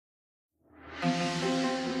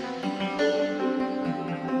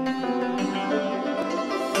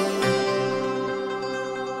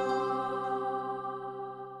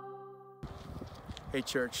Hey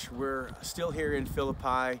church, we're still here in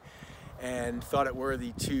Philippi and thought it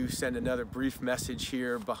worthy to send another brief message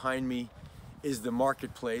here. Behind me is the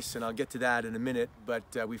marketplace, and I'll get to that in a minute, but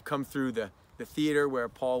we've come through the theater where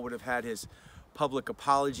Paul would have had his public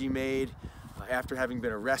apology made after having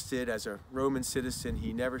been arrested as a Roman citizen.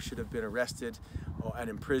 He never should have been arrested and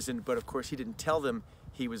imprisoned, but of course he didn't tell them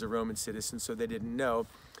he was a Roman citizen, so they didn't know.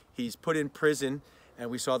 He's put in prison, and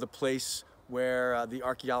we saw the place where the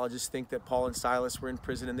archaeologists think that Paul and Silas were in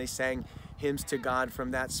prison, and they sang hymns to God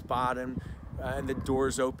from that spot, and the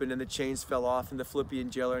doors opened and the chains fell off, and the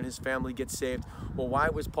Philippian jailer and his family get saved. Well, why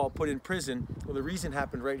was Paul put in prison? Well, the reason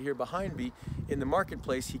happened right here behind me. In the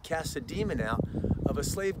marketplace, he cast a demon out of a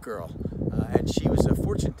slave girl, and she was a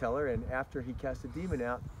fortune teller, and after he cast the demon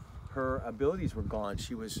out, her abilities were gone.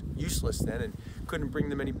 She was useless then and couldn't bring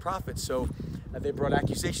them any profit. So they brought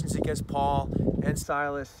accusations against Paul and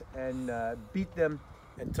Silas and beat them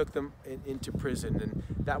and took them into prison.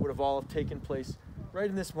 And that would have all taken place right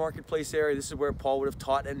in this marketplace area. This is where Paul would have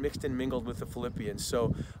taught and mixed and mingled with the Philippians.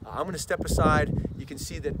 So I'm going to step aside. You can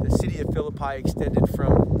see that the city of Philippi extended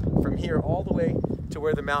from here all the way to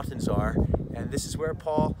where the mountains are. And this is where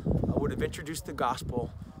Paul would have introduced the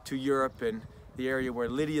gospel to Europe and the area where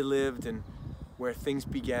Lydia lived and where things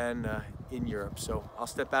began in Europe. So I'll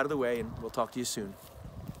step out of the way and we'll talk to you soon.